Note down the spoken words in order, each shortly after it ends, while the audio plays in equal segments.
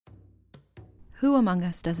Who among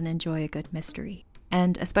us doesn't enjoy a good mystery?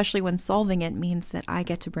 And especially when solving it means that I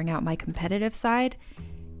get to bring out my competitive side,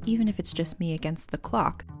 even if it's just me against the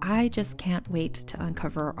clock. I just can't wait to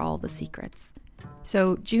uncover all the secrets.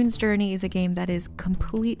 So June's Journey is a game that is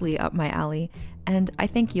completely up my alley, and I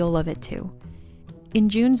think you'll love it too. In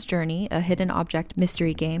June's Journey, a hidden object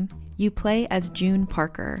mystery game, you play as June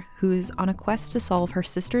Parker, who's on a quest to solve her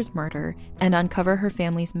sister's murder and uncover her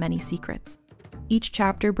family's many secrets. Each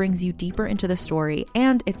chapter brings you deeper into the story,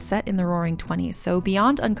 and it's set in the Roaring '20s, so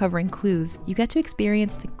beyond uncovering clues, you get to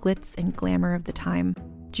experience the glitz and glamour of the time.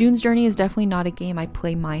 June's Journey is definitely not a game I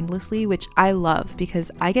play mindlessly, which I love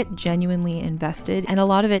because I get genuinely invested, and a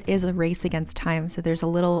lot of it is a race against time, so there's a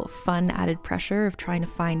little fun added pressure of trying to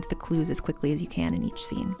find the clues as quickly as you can in each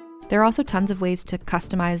scene. There are also tons of ways to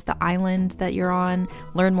customize the island that you're on,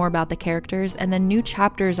 learn more about the characters, and then new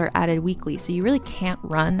chapters are added weekly, so you really can't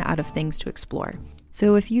run out of things to explore.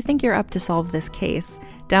 So if you think you're up to solve this case,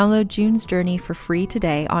 download June's Journey for free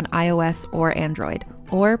today on iOS or Android,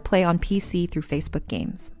 or play on PC through Facebook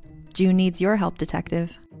Games. June needs your help,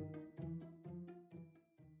 detective.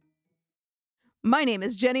 My name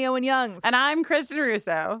is Jenny Owen Youngs. And I'm Kristen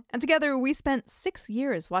Russo. And together we spent 6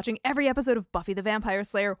 years watching every episode of Buffy the Vampire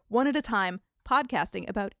Slayer one at a time, podcasting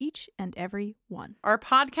about each and every one. Our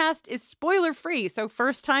podcast is spoiler-free, so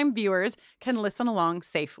first-time viewers can listen along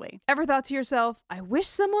safely. Ever thought to yourself, I wish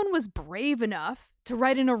someone was brave enough to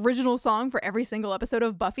write an original song for every single episode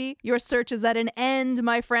of Buffy? Your search is at an end,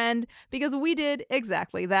 my friend, because we did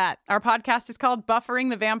exactly that. Our podcast is called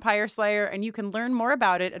Buffering the Vampire Slayer, and you can learn more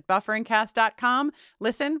about it at bufferingcast.com.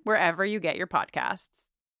 Listen wherever you get your podcasts.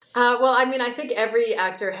 I think every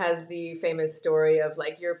actor has the famous story of,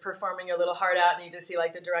 like, you're performing your little heart out and you just see,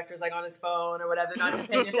 like, the director's, like, on his phone or whatever, not even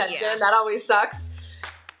paying attention. Yeah. That always sucks.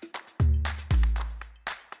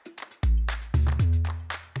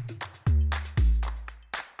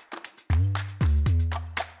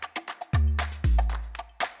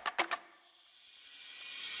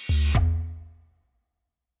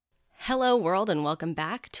 Hello, world, and welcome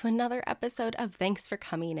back to another episode of Thanks for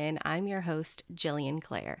Coming In. I'm your host, Jillian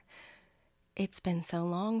Clare. It's been so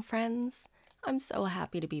long, friends. I'm so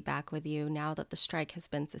happy to be back with you now that the strike has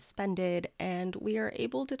been suspended and we are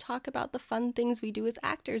able to talk about the fun things we do as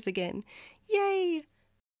actors again. Yay!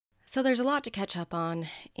 So there's a lot to catch up on,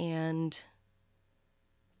 and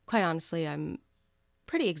quite honestly, I'm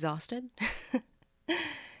pretty exhausted.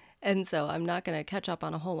 And so I'm not going to catch up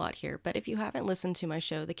on a whole lot here, but if you haven't listened to my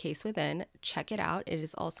show, The Case Within, check it out. It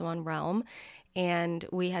is also on Realm, and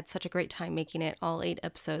we had such a great time making it. All 8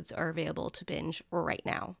 episodes are available to binge right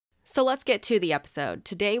now. So let's get to the episode.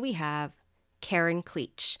 Today we have Karen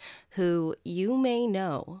Cliche, who you may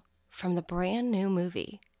know from the brand new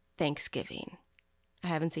movie, Thanksgiving. I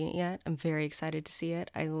haven't seen it yet. I'm very excited to see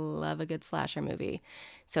it. I love a good slasher movie.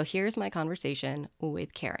 So here's my conversation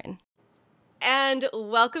with Karen. And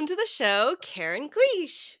welcome to the show, Karen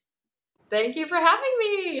Cliche. Thank you for having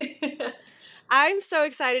me. I'm so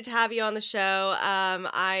excited to have you on the show.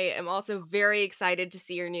 I am also very excited to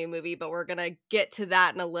see your new movie, but we're going to get to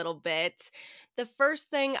that in a little bit. The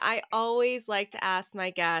first thing I always like to ask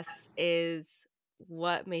my guests is,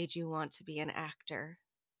 what made you want to be an actor?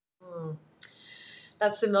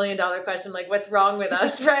 That's the $1 million question. Like, what's wrong with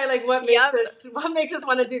us, right? Like, what makes us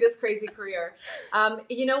want to do this crazy career?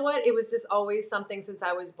 You know what? It was just always something since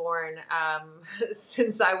I was born.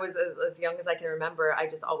 Since I was as young as I can remember, I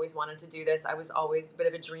just always wanted to do this. I was always a bit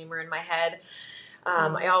of a dreamer in my head.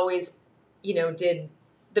 I always, did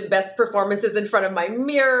the best performances in front of my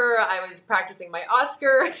mirror. I was practicing my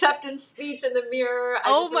Oscar acceptance speech in the mirror.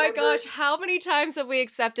 Oh my gosh, how many times have we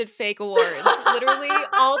accepted fake awards? Literally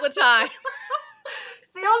all the time.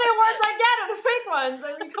 The only awards I get are the fake ones.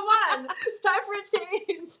 I mean, come on, it's time for a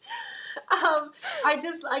change.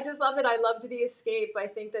 I just loved it. I loved the escape. I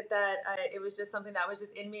think that it was just something that was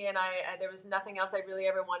just in me, and there was nothing else I really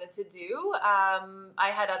ever wanted to do. I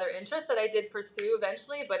had other interests that I did pursue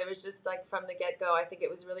eventually, but it was just like from the get-go. I think it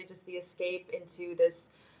was really just the escape into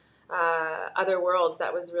this other world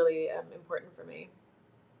that was really important for me.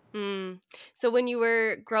 So when you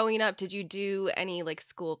were growing up, did you do any like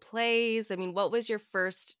school plays? I mean, what was your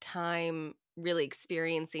first time really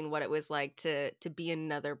experiencing what it was like to be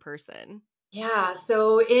another person? Yeah,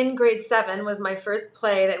 so in grade 7 was my first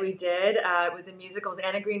play that we did. It was a musical. It was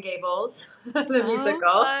Anne of Green Gables, the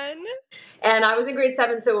musical. Fun. And I was in grade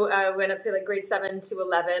 7, so I went up to like grade 7 to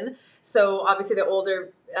 11. So obviously the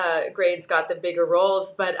older grades got the bigger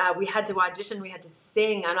roles, but we had to audition. We had to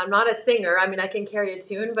sing, and I'm not a singer. I mean, I can carry a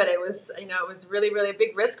tune, but it was really, really a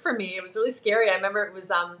big risk for me. It was really scary. I remember it was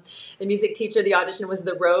the music teacher. The audition was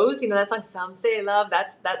The Rose. You know that song, Some Say Love.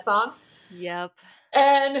 That song. Yep.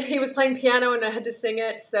 And he was playing piano and I had to sing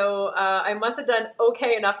it. So I must have done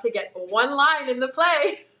okay enough to get one line in the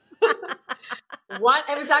play.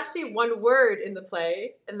 It was actually one word in the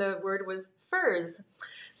play, and the word was furs.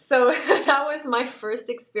 So that was my first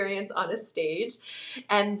experience on a stage.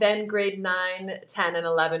 And then grade 9, 10, and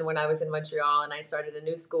 11, when I was in Montreal and I started a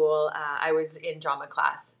new school, I was in drama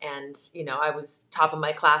class. And, I was top of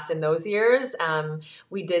my class in those years.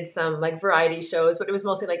 We did some like variety shows, but it was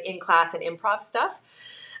mostly like in class and improv stuff.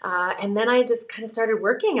 And then I just kind of started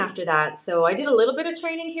working after that. So I did a little bit of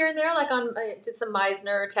training here and there, I did some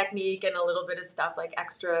Meisner technique and a little bit of stuff like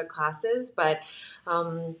extra classes. But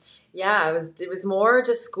it was more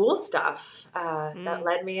just school stuff that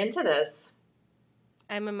led me into this.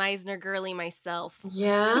 I'm a Meisner girly myself.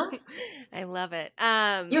 Yeah. I love it.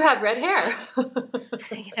 You have red hair.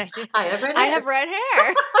 Yeah, I do. I have red hair. I have red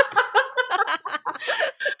hair.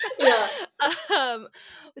 Yeah.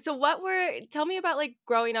 So tell me about like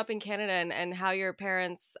growing up in Canada and how your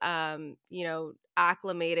parents,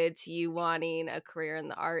 acclimated to you wanting a career in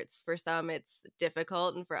the arts. For some, it's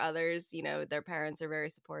difficult. And for others, their parents are very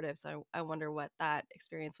supportive. So I wonder what that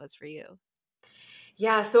experience was for you.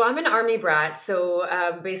 Yeah, so I'm an Army brat.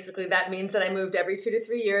 So basically that means that I moved every 2 to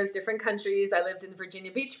 3 years, different countries. I lived in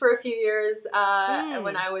Virginia Beach for a few years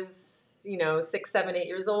when I was, 6, 7, 8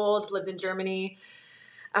 years old, lived in Germany.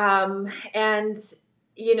 And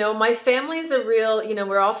my family is a real,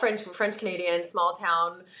 we're all French Canadian, small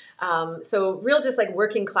town. So real, just like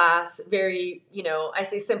working class, very, I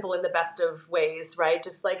say simple in the best of ways, right?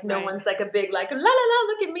 Just like no one's like a big, like, la, la, la,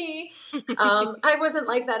 look at me. I wasn't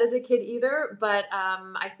like that as a kid either, but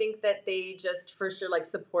I think that they just for sure like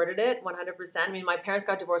supported it 100%. I mean, my parents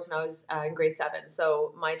got divorced when I was in grade 7.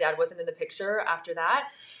 So my dad wasn't in the picture after that.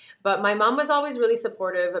 But my mom was always really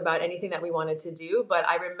supportive about anything that we wanted to do. But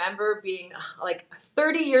I remember being like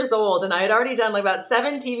 30 years old and I had already done like about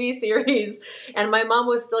 7 TV series. And my mom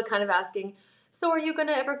was still kind of asking, so are you going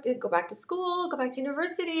to ever go back to school, go back to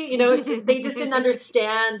university? They just didn't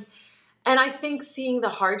understand. And I think seeing the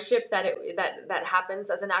hardship that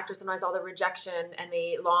happens as an actor, sometimes all the rejection and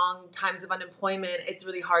the long times of unemployment, it's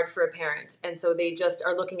really hard for a parent. And so they just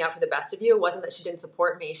are looking out for the best of you. It wasn't that she didn't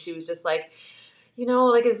support me. She was just like, do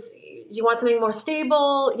you want something more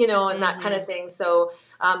stable, and that kind of thing. So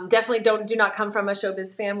definitely do not come from a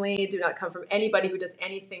showbiz family. Do not come from anybody who does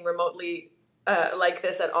anything remotely like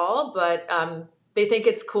this at all. But they think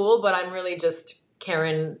it's cool, but I'm really just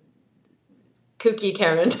Karen, kooky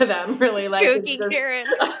Karen to them, really. Like kooky Karen.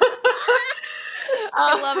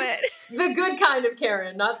 I love it. The good kind of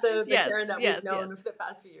Karen, not the Karen that we've known for the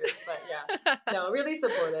past few years. But yeah, no, really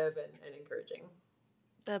supportive and encouraging.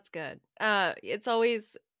 That's good. It's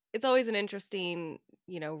always an interesting,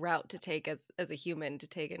 route to take as a human, to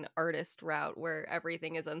take an artist route where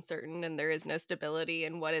everything is uncertain and there is no stability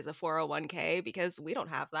in what is a 401k, because we don't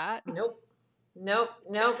have that. Nope.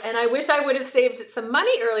 And I wish I would have saved some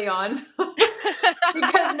money early on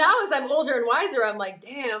because now as I'm older and wiser, I'm like,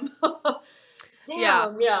 damn.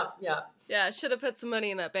 Yeah. Should have put some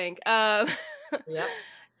money in that bank. Yeah.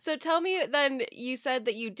 So tell me then, you said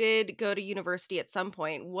that you did go to university at some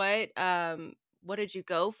point. What did you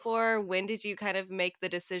go for? When did you kind of make the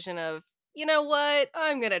decision of, you know what,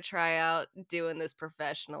 I'm going to try out doing this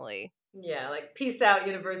professionally? Yeah, like peace out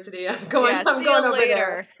university. I'm going over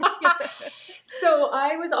later. There. So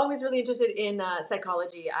I was always really interested in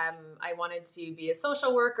psychology. I wanted to be a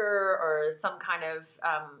social worker or some kind of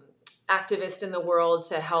activist in the world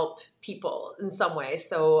to help people in some way.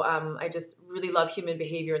 So I just really love human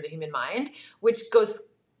behavior and the human mind, which goes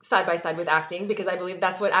side by side with acting, because I believe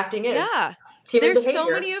that's what acting is. Yeah. There's so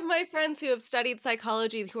many of my friends who have studied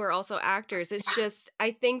psychology who are also actors. It's just,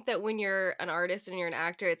 I think that when you're an artist and you're an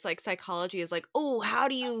actor, it's like psychology is like, oh, how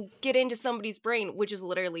do you get into somebody's brain? Which is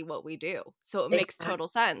literally what we do. So it makes total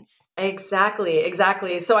sense.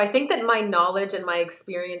 Exactly. So I think that my knowledge and my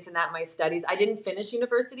experience in that, my studies, I didn't finish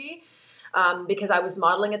university because I was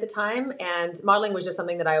modeling at the time, and modeling was just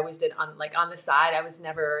something that I always did on the side. It was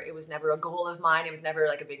never a goal of mine. It was never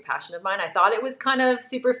like a big passion of mine. I thought it was kind of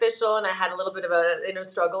superficial, and I had a little bit of a inner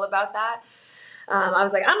struggle about that. I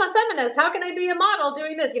was like, I'm a feminist. How can I be a model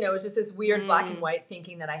doing this? It was just this weird black and white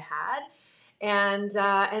thinking that I had. And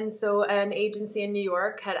so an agency in New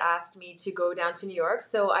York had asked me to go down to New York.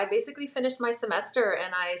 So I basically finished my semester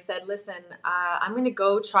and I said, listen, I'm going to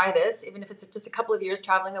go try this, even if it's just a couple of years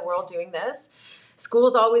traveling the world doing this.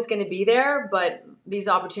 School's always going to be there, but these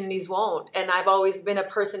opportunities won't. And I've always been a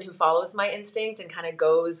person who follows my instinct and kind of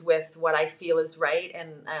goes with what I feel is right,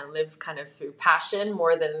 and I live kind of through passion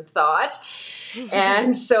more than thought.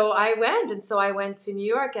 And so I went. And so I went to New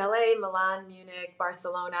York, LA, Milan, Munich,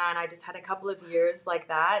 Barcelona, and I just had a couple of years like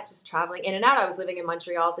that, just traveling in and out. I was living in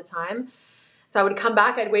Montreal at the time. So I would come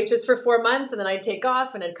back, I'd waitress for 4 months, and then I'd take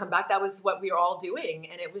off and I'd come back. That was what we were all doing.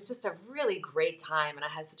 And it was just a really great time. And I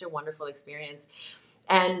had such a wonderful experience.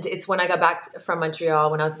 And it's when I got back from Montreal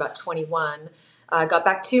when I was about 21. I got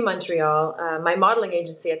back to Montreal. My modeling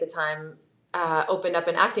agency at the time opened up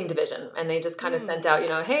an acting division. And they just kind of sent out,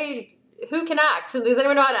 hey, who can act? Does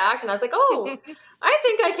anyone know how to act? And I was like, oh, I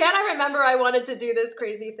think I can. I remember I wanted to do this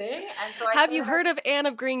crazy thing. And so Have you heard of Anne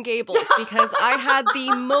of Green Gables? Because I had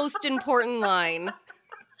the most important line.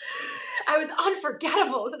 I was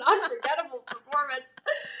unforgettable. It was an unforgettable performance.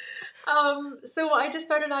 So I just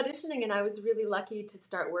started auditioning, and I was really lucky to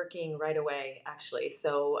start working right away, actually.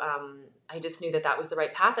 So I just knew that that was the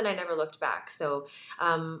right path, and I never looked back. So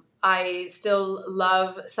I still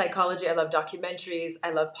love psychology. I love documentaries.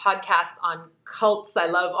 I love podcasts on cults. I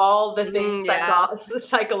love all the things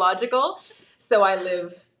psychological. So I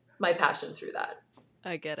live my passion through that.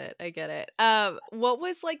 I get it. What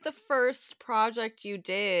was like the first project you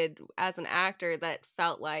did as an actor that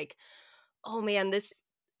felt like, oh man,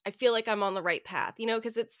 I feel like I'm on the right path,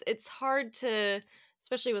 because it's hard to,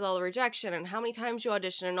 especially with all the rejection and how many times you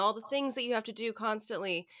audition and all the things that you have to do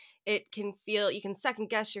constantly, it can feel, you can second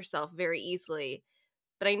guess yourself very easily.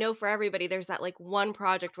 But I know for everybody, there's that like one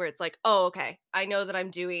project where it's like, oh, okay, I know that I'm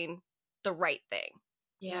doing the right thing.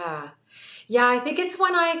 Yeah. I think it's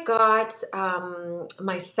when I got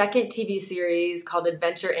my second TV series called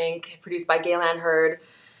Adventure Inc., produced by Gail Ann Hurd,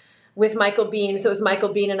 with Michael Biehn. So it was Michael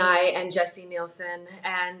Biehn and I and Jesse Nielsen.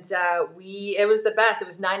 And it was the best. It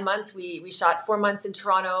was 9 months. We shot 4 months in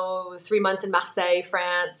Toronto, 3 months in Marseille,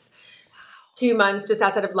 France, 2 months just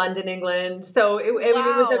outside of London, England. So it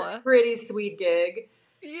was a pretty sweet gig.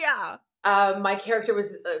 Yeah. My character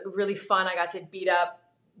was really fun. I got to beat up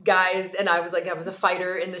guys, and I was a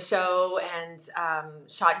fighter in the show, and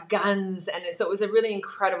shot guns, and so it was a really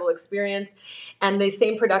incredible experience. And the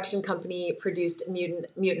same production company produced Mutant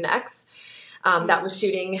X, that was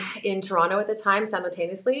shooting in Toronto at the time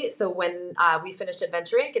simultaneously. So when we finished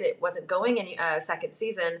Adventure Inc. and it wasn't going any second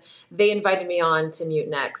season, they invited me on to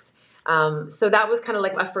Mutant X. So that was kind of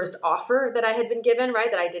like my first offer that I had been given, right?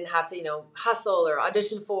 That I didn't have to, hustle or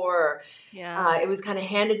audition for. It was kind of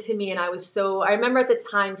handed to me. And I remember at the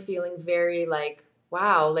time feeling very like,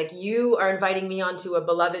 wow, like you are inviting me onto a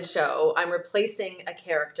beloved show. I'm replacing a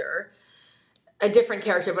different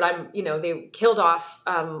character, but they killed off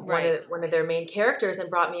one of their main characters and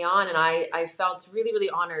brought me on. And I felt really, really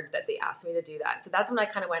honored that they asked me to do that. So that's when I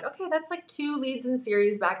kind of went, okay, that's like 2 leads in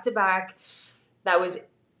series back to back. That was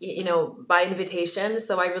by invitation.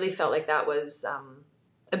 So I really felt like that was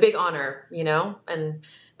a big honor, and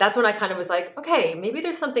that's when I kind of was like, okay, maybe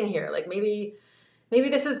there's something here. Like maybe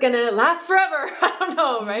this is going to last forever. I don't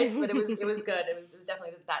know. Right. But it was good. It was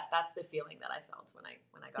definitely that's the feeling that I felt when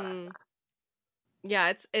I got asked that.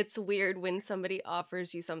 Yeah. It's weird when somebody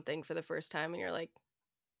offers you something for the first time and you're like,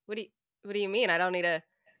 what do you mean?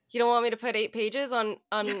 You don't want me to put 8 pages on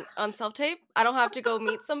self-tape? I don't have to go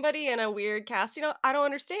meet somebody in a weird cast, I don't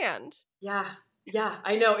understand. Yeah,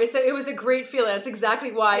 I know. It was a great feeling. That's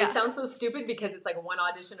exactly why. It sounds so stupid because it's like 1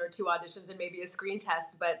 audition or 2 auditions and maybe a screen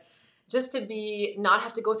test, but just to not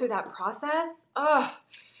have to go through that process. Oh,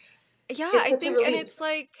 yeah, I think, and it's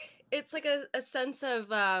like a sense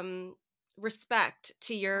of respect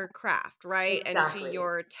to your craft, right? Exactly. And to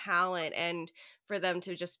your talent, and for them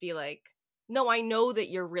to just be like, no, I know that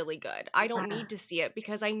you're really good. I don't need to see it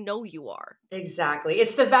because I know you are. Exactly.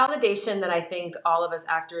 It's the validation that I think all of us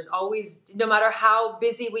actors always, no matter how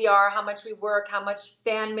busy we are, how much we work, how much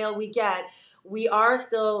fan mail we get, we are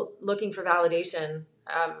still looking for validation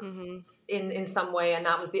in some way. And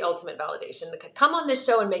that was the ultimate validation. Come on this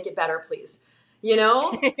show and make it better, please. But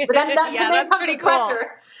then that's pretty cool.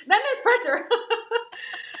 Pressure. Then there's pressure.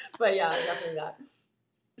 But yeah, definitely that.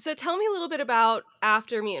 So tell me a little bit about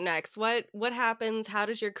after Mutant X. What happens? How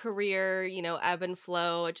does your career, ebb and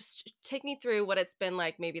flow? Just take me through what it's been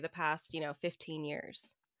like maybe the past, 15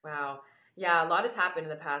 years. Wow. Yeah, a lot has happened in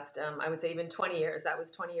the past, I would say even 20 years. That was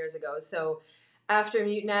 20 years ago. So after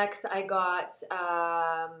Mutant X, I got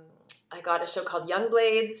a show called Young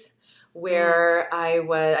Blades, where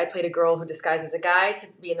I played a girl who disguised as a guy to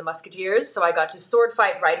be in the Musketeers. So I got to sword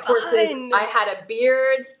fight, ride horses. Fun. I had a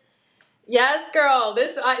beard. Yes, girl.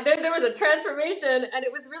 There was a transformation, and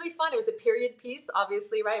it was really fun. It was a period piece,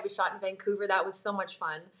 obviously, right? It was shot in Vancouver. That was so much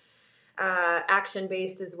fun. action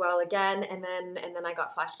based as well again. And then I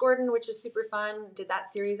got Flash Gordon, which was super fun. Did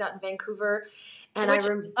that series out in Vancouver. And Which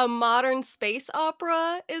a modern space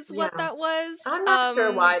opera is what yeah. that was. I'm not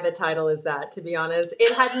sure why the title is that, to be honest.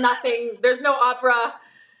 It had nothing. There's no opera.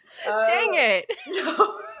 Dang it.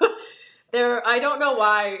 No. I don't know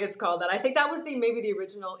why it's called that. I think that was maybe the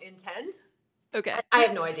original intent. Okay. I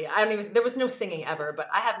have no idea. There was no singing ever, but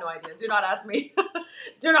I have no idea. Do not ask me.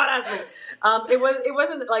 Do not ask me. It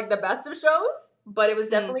wasn't like the best of shows, but it was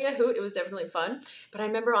definitely a hoot. It was definitely fun. But I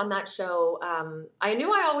remember on that show, I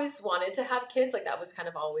knew I always wanted to have kids. Like that was kind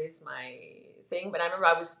of always my thing. But I remember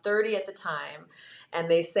I was 30 at the time, and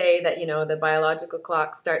they say that, the biological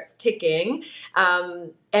clock starts ticking.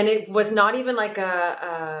 And it was not even like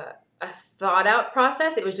a thought out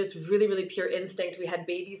process. It was just really, really pure instinct. We had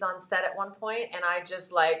babies on set at one point, and I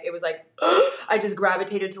just it was like, I just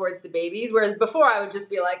gravitated towards the babies. Whereas before I would just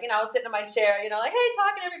be like, I was sitting in my chair, like, hey,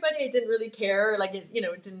 talking to everybody. I didn't really care. Like, it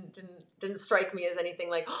didn't strike me as anything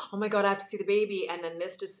like, oh my God, I have to see the baby. And then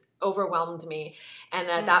this just overwhelmed me. And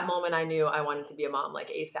at that moment I knew I wanted to be a mom, like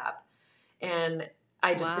ASAP. And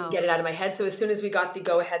I just couldn't get it out of my head. So as soon as we got the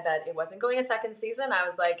go ahead that it wasn't going a second season, I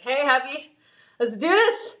was like, hey, Abby, let's do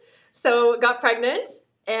this. So got pregnant,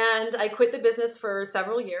 and I quit the business for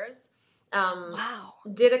several years.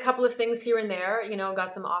 Did a couple of things here and there,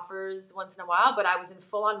 got some offers once in a while, but I was in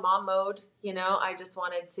full-on mom mode. I just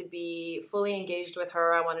wanted to be fully engaged with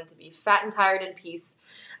her. I wanted to be fat and tired in peace.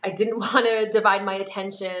 I didn't want to divide my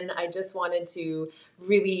attention. I just wanted to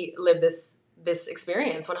really live this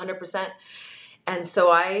experience 100%. And so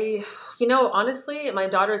honestly, my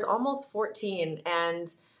daughter is almost 14,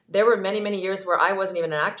 and there were many, many years where I wasn't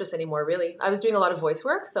even an actress anymore, really. I was doing a lot of voice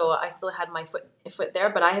work, so I still had my foot there,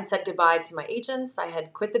 but I had said goodbye to my agents. I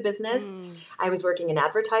had quit the business. I was working in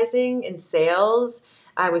advertising, in sales.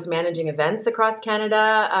 I was managing events across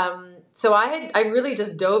Canada. So I really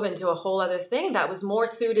just dove into a whole other thing that was more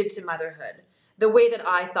suited to motherhood, the way that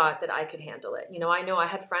I thought that I could handle it. I know I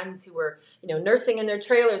had friends who were, nursing in their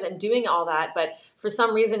trailers and doing all that, but for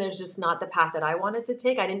some reason it was just not the path that I wanted to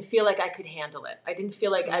take. I didn't feel like I could handle it. I didn't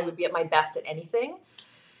feel like I would be at my best at anything.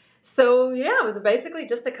 So yeah, it was basically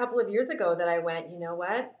just a couple of years ago that I went, you know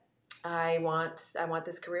what? I want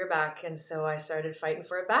this career back. And so I started fighting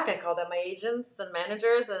for it back. I called up my agents and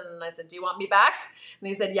managers and I said, do you want me back? And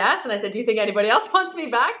they said, yes. And I said, do you think anybody else wants me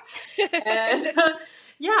back? And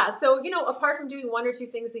yeah. So, apart from doing one or two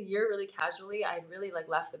things a year really casually, I really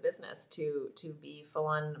left the business to be full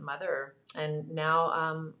on mother. And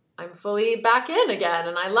now I'm fully back in again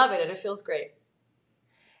and I love it and it feels great.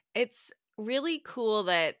 It's really cool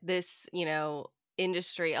that this,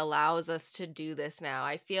 industry allows us to do this now.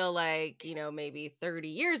 I feel like, maybe 30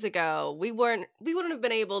 years ago, we wouldn't have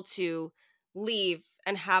been able to leave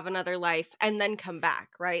and have another life and then come back,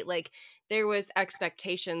 right? Like there was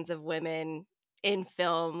expectations of women in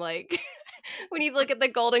film, like when you look at the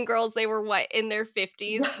Golden Girls, they were in their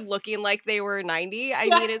 50s looking like they were 90. I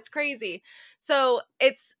mean, it's crazy. So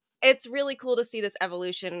it's really cool to see this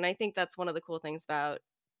evolution. And I think that's one of the cool things about,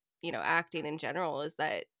 acting in general is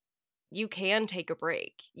that you can take a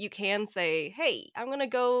break. You can say, hey, I'm going to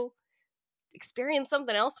go experience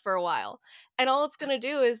something else for a while. And all it's going to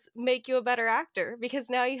do is make you a better actor because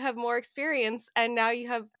now you have more experience and now you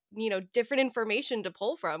have, different information to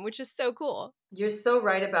pull from, which is so cool. You're so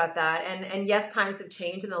right about that. And yes, times have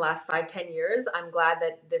changed in the last 5-10 years. I'm glad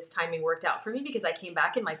that this timing worked out for me because I came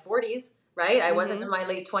back in my 40s, right? I wasn't in my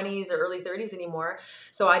late 20s or early 30s anymore.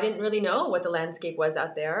 So I didn't really know what the landscape was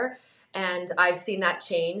out there. And I've seen that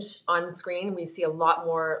change on screen. We see a lot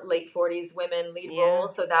more late 40s women lead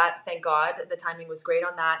roles. So that, thank God, the timing was great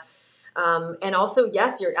on that. And also,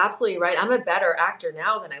 yes, you're absolutely right. I'm a better actor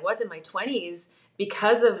now than I was in my 20s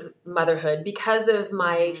because of motherhood, because of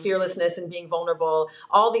my fearlessness and being vulnerable,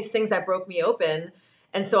 all these things that broke me open.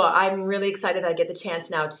 And so I'm really excited that I get the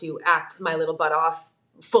chance now to act my little butt off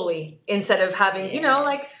fully instead of having,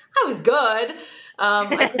 I was good.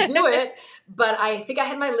 I could do it, but I think I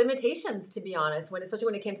had my limitations, to be honest, especially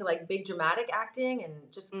when it came to big dramatic acting and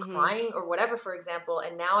just crying or whatever, for example.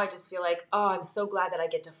 And now I just feel like, oh, I'm so glad that I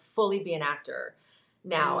get to fully be an actor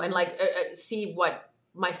now and see what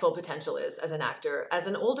my full potential is as an actor, as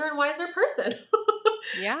an older and wiser person.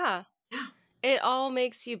 Yeah. It all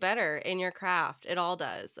makes you better in your craft. It all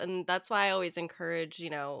does. And that's why I always encourage,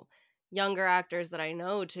 younger actors that I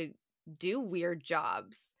know to do weird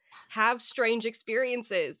jobs, have strange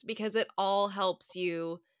experiences, because it all helps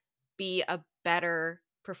you be a better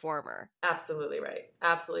performer. Absolutely right.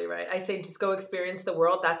 Absolutely right. I say just go experience the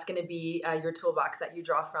world. That's going to be your toolbox that you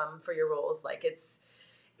draw from for your roles.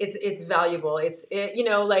 it's valuable. You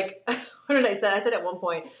know, like, what did I say? I said at one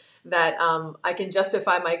point that I can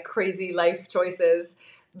justify my crazy life choices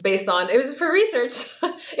based on, it was for research.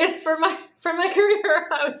 It's for my career.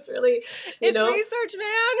 I was really, you It's know, research,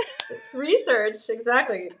 man. research,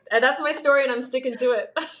 exactly. And that's my story, and I'm sticking to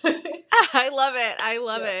it. I love it. I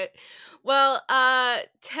love Yeah. it. Well,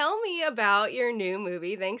 tell me about your new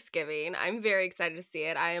movie, Thanksgiving. I'm very excited to see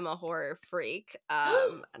it. I am a horror freak,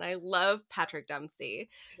 and I love Patrick Dempsey.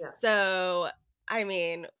 Yeah. So, I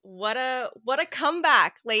mean, what a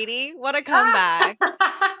comeback, lady! What a comeback!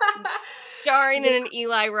 Starring in an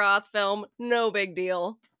Eli Roth film, no big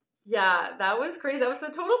deal. Yeah, that was crazy. That was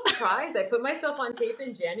a total surprise. I put myself on tape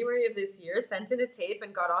in January of this year, sent in a tape,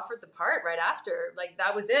 and got offered the part right after. Like,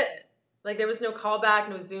 that was it. Like, there was no callback,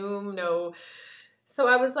 no Zoom, no. So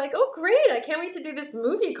I was like, oh, great. I can't wait to do this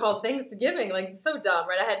movie called Thanksgiving. Like, so dumb,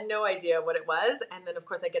 right? I had no idea what it was. And then, of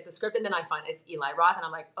course, I get the script, and then I find it's Eli Roth, and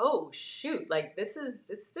I'm like, oh, shoot. Like, this is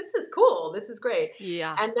cool. This is great.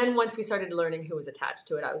 Yeah. And then once we started learning who was attached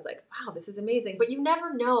to it, I was like, wow, this is amazing. But you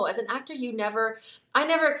never know. As an actor, I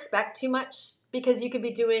never expect too much, because you could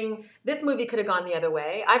be doing, this movie could have gone the other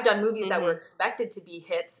way. I've done movies that were expected to be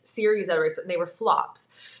hits, series that were, they were flops.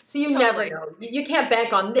 So you never know. You can't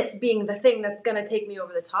bank on this being the thing that's going to take me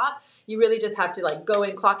over the top. You really just have to like go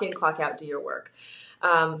in, clock out, do your work.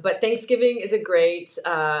 But Thanksgiving is a great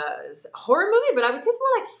horror movie, but I would say it's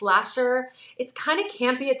more like slasher. It's kind of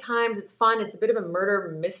campy at times. It's fun. It's a bit of a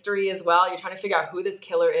murder mystery as well. You're trying to figure out who this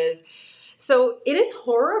killer is. So it is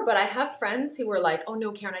horror, but I have friends who were like, oh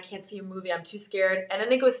no, Karen, I can't see your movie. I'm too scared. And then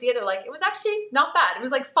they go see it. They're like, it was actually not bad. It was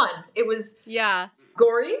like fun. It was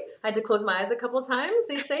gory. I had to close my eyes a couple of times,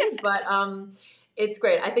 they say, but it's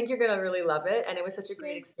great. I think you're going to really love it. And it was such a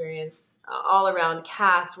great experience all around,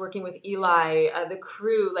 cast, working with Eli, the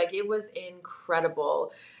crew. Like, it was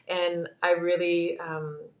incredible. And I really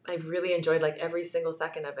enjoyed like every single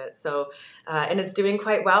second of it. So, and it's doing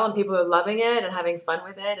quite well, and people are loving it and having fun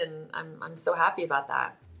with it. And I'm so happy about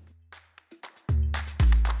that.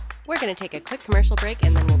 We're going to take a quick commercial break,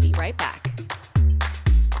 and then we'll be right back.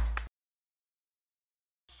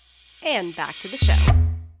 And back to the show.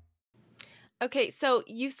 Okay, so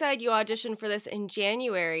you said you auditioned for this in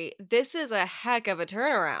January. This is a heck of a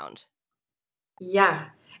turnaround. Yeah.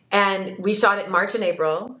 And we shot it March and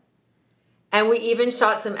April. And we even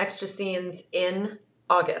shot some extra scenes in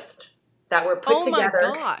August that were put together. Oh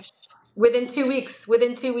my gosh. Within 2 weeks. Those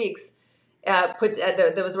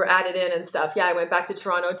were added in and stuff. Yeah, I went back to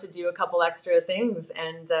Toronto to do a couple extra things,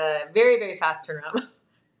 and very, very fast turnaround.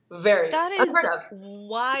 Very. That is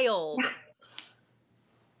wild.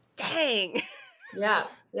 Dang. Yeah,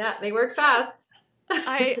 they work fast.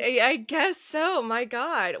 I guess so. My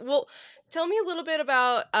God. Well, tell me a little bit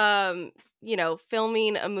about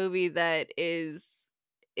filming a movie that is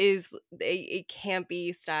a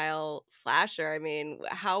campy style slasher. I mean,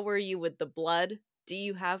 how were you with the blood? Do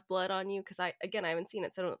you have blood on you? Because I haven't seen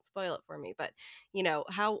it, so don't spoil it for me. But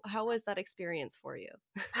how was that experience for you?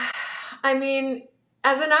 I mean,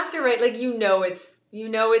 as an actor, right? Like,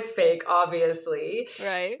 it's fake, obviously.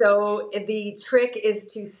 Right. So the trick is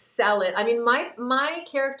to sell it. I mean, my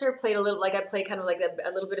character played a little, like, I play kind of like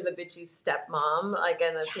a little bit of a bitchy stepmom, like,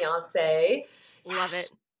 and a fiance. Love it.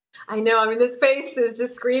 I know. I mean, this face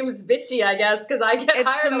just screams bitchy, I guess, because I get hired a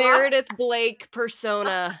lot. It's the Meredith Blake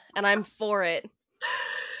persona, and I'm for it.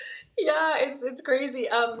 Yeah, it's crazy.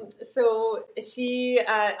 So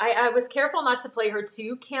I was careful not to play her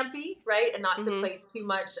too campy, right? And not to play too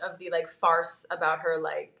much of the like farce about her,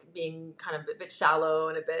 like being kind of a bit shallow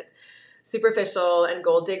and a bit superficial and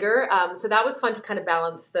gold digger. So that was fun to kind of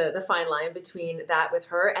balance the fine line between that with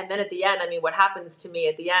her. And then at the end, I mean, what happens to me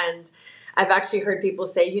at the end, I've actually heard people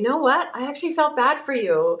say, you know what? I actually felt bad for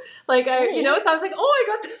you. Like, so I was like,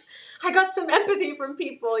 oh, I got some empathy from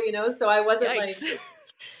people, so I wasn't Yikes. like...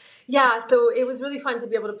 Yeah, so it was really fun to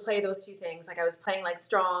be able to play those two things. Like, I was playing like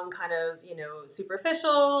strong, kind of,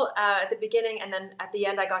 superficial at the beginning. And then at the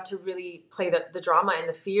end, I got to really play the drama and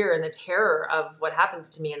the fear and the terror of what happens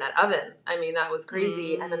to me in that oven. I mean, that was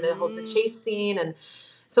crazy. And then the chase scene. And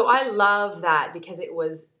so I love that, because it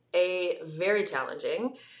was very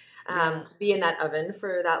challenging to be in that oven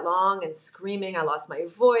for that long and screaming. I lost my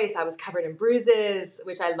voice. I was covered in bruises,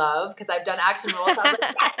 which I love, because I've done action roles. So I was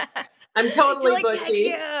like, yes, I'm totally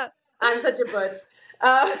butchy. Yeah. I'm such a butch.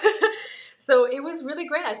 So it was really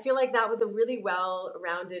great. I feel like that was a really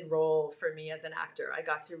well-rounded role for me as an actor. I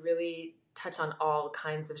got to really touch on all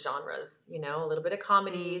kinds of genres, a little bit of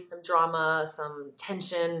comedy, some drama, some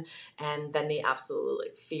tension, and then the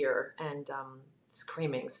absolute fear and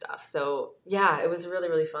screaming stuff. So yeah, it was really,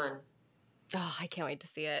 really fun. Oh, I can't wait to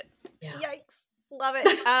see it. Yeah. Yikes. Love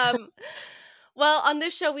it. Well, on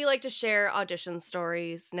this show, we like to share audition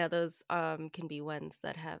stories. Now, those can be ones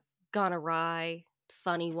that have gone awry,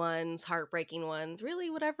 funny ones, heartbreaking ones, really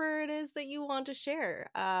whatever it is that you want to share.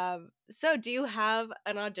 So do you have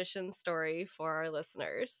an audition story for our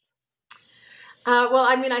listeners? Well,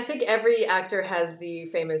 I mean, I think every actor has the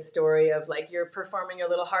famous story of like you're performing your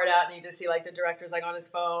little heart out and you just see like the director's like on his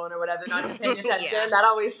phone or whatever, not even paying attention. Yeah. That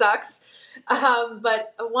always sucks.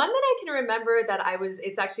 But one that I can remember that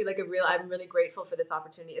it's actually like I'm really grateful for this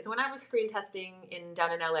opportunity is when I was screen testing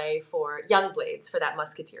down in LA for Young Blades for that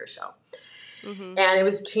Musketeer show. Mm-hmm. And it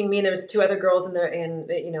was between me and there was two other girls in there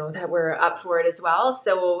that were up for it as well.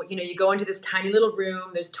 So, you go into this tiny little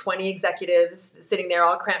room, there's 20 executives sitting there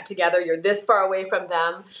all cramped together. You're this far away from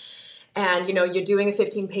them. And, you're doing a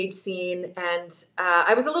 15-page scene. And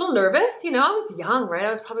I was a little nervous. I was young, right? I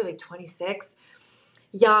was probably like 26,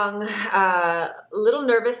 young, a little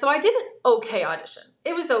nervous. So I did an okay audition.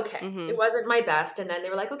 It was okay. Mm-hmm. It wasn't my best. And then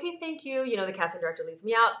they were like, okay, thank you. The casting director leads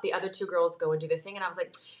me out. The other two girls go and do their thing. And I was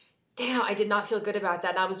like, damn, I did not feel good about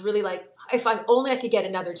that. And I was really like, if I could get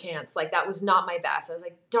another chance, like that was not my best. I was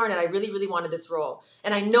like, darn it, I really, really wanted this role.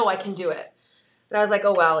 And I know I can do it. But I was like,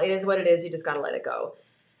 oh, well, it is what it is. You just got to let it go.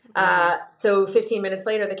 So 15 minutes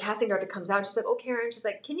later, the casting director comes out. And she's like, oh, Karen. She's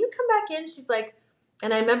like, can you come back in? She's like,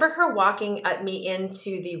 and I remember her walking me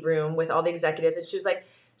into the room with all the executives. And she was like,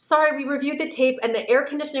 sorry, we reviewed the tape and the air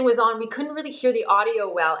conditioning was on. We couldn't really hear the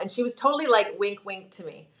audio well. And she was totally like wink, wink to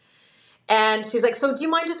me. And she's like, so do you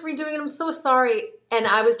mind just redoing it? I'm so sorry. And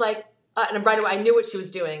I was like, and right away, I knew what she was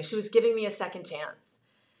doing. She was giving me a second chance.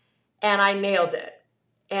 And I nailed it.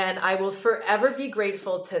 And I will forever be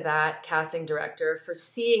grateful to that casting director for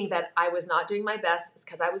seeing that I was not doing my best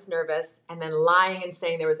because I was nervous and then lying and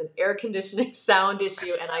saying there was an air conditioning sound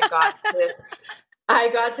issue. And I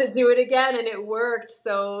got to do it again and it worked.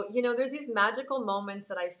 So, there's these magical moments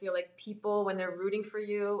that I feel like people, when they're rooting for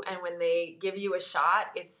you and when they give you a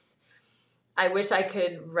shot, I wish I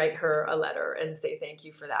could write her a letter and say thank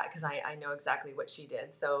you for that because I know exactly what she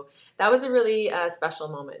did. So that was a really special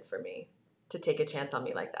moment for me to take a chance on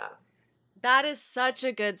me like that. That is such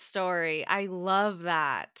a good story. I love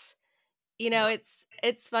that.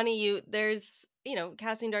 It's funny. There's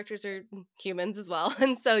casting directors are humans as well.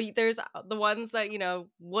 And so there's the ones that,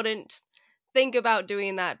 wouldn't think about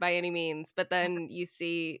doing that by any means. But then you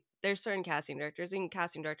see there's certain casting directors and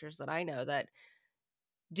casting directors that I know that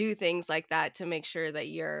do things like that to make sure that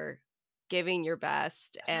you're giving your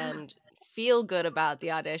best and feel good about the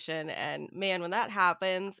audition. And man, when that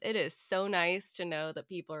happens, it is so nice to know that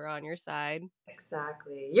people are on your side.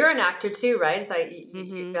 Exactly. You're an actor too, right? So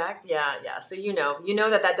you act? Yeah. So you know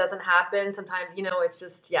that doesn't happen sometimes. It's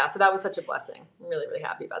just So that was such a blessing. I'm really, really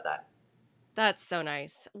happy about that. That's so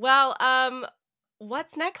nice. Well,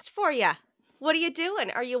 what's next for you? What are you doing?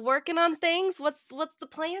 Are you working on things? What's the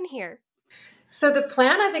plan here? So the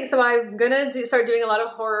plan, I think, so I'm going to start doing a lot of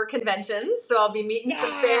horror conventions. So I'll be meeting some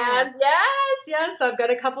fans. Yes. So I've got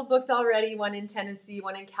a couple booked already, one in Tennessee,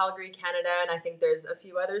 one in Calgary, Canada. And I think there's a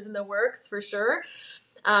few others in the works for sure.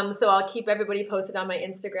 So I'll keep everybody posted on my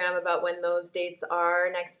Instagram about when those dates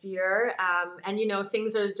are next year. And,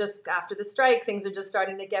 things are just after the strike, things are just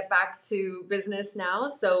starting to get back to business now.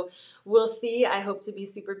 So we'll see. I hope to be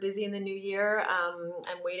super busy in the new year.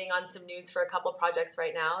 I'm waiting on some news for a couple projects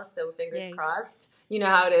right now. So fingers crossed. You know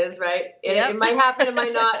how it is, right? It might happen, it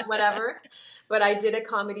might not, whatever. But I did a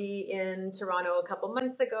comedy in Toronto a couple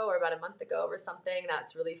months ago or about a month ago or something.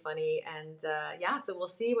 That's really funny. And so we'll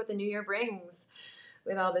see what the new year brings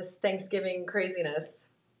with all this Thanksgiving craziness.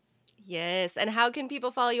 Yes. And how can people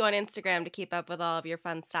follow you on Instagram to keep up with all of your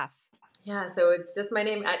fun stuff? Yeah, so it's just my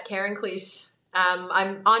name at Karen Cliche.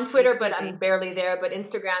 I'm on Twitter, but I'm barely there. But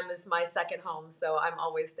Instagram is my second home, so I'm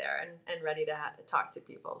always there and ready to talk to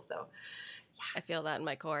people. So I feel that in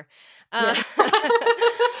my core. Well,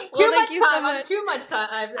 thank you so much. Too much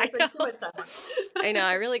time. I spent too much time. I know.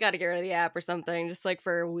 I really got to get rid of the app or something, just like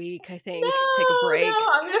for a week, I think. Take a break. No,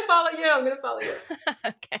 I'm going to follow you.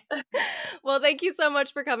 Okay. Well, thank you so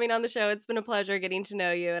much for coming on the show. It's been a pleasure getting to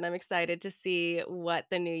know you, and I'm excited to see what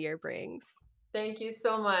the new year brings. Thank you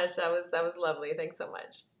so much. That was lovely. Thanks so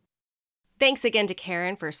much. Thanks again to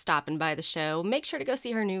Karen for stopping by the show. Make sure to go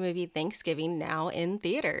see her new movie, Thanksgiving, now in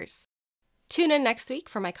theaters. Tune in next week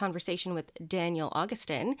for my conversation with Daniel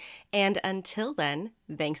Augustin. And until then,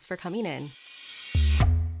 thanks for coming in.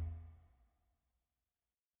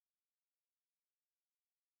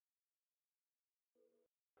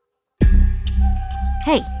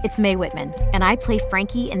 Hey, it's Mae Whitman, and I play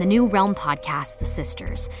Frankie in the new Realm podcast, The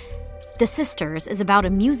Sisters. The Sisters is about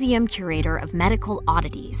a museum curator of medical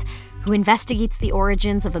oddities who investigates the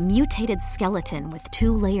origins of a mutated skeleton with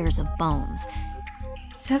 2 layers of bones.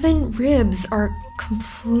 7 ribs are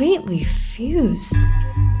completely fused.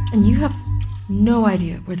 And you have no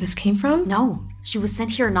idea where this came from? No, she was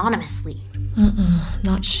sent here anonymously.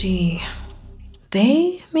 Not she.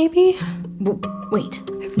 They, maybe? Wait.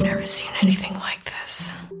 I've never seen anything like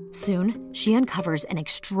this. Soon, she uncovers an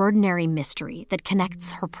extraordinary mystery that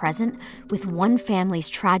connects her present with one family's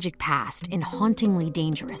tragic past in hauntingly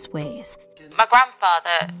dangerous ways. My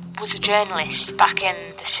grandfather was a journalist back in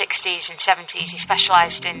the 60s and 70s. He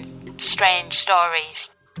specialised in strange stories.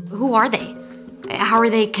 Who are they? How are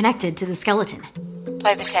they connected to the skeleton?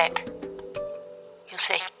 Play the tape. You'll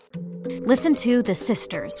see. Listen to The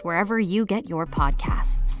Sisters wherever you get your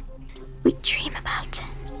podcasts. We dream about it.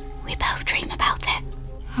 We both dream about it.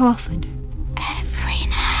 How often?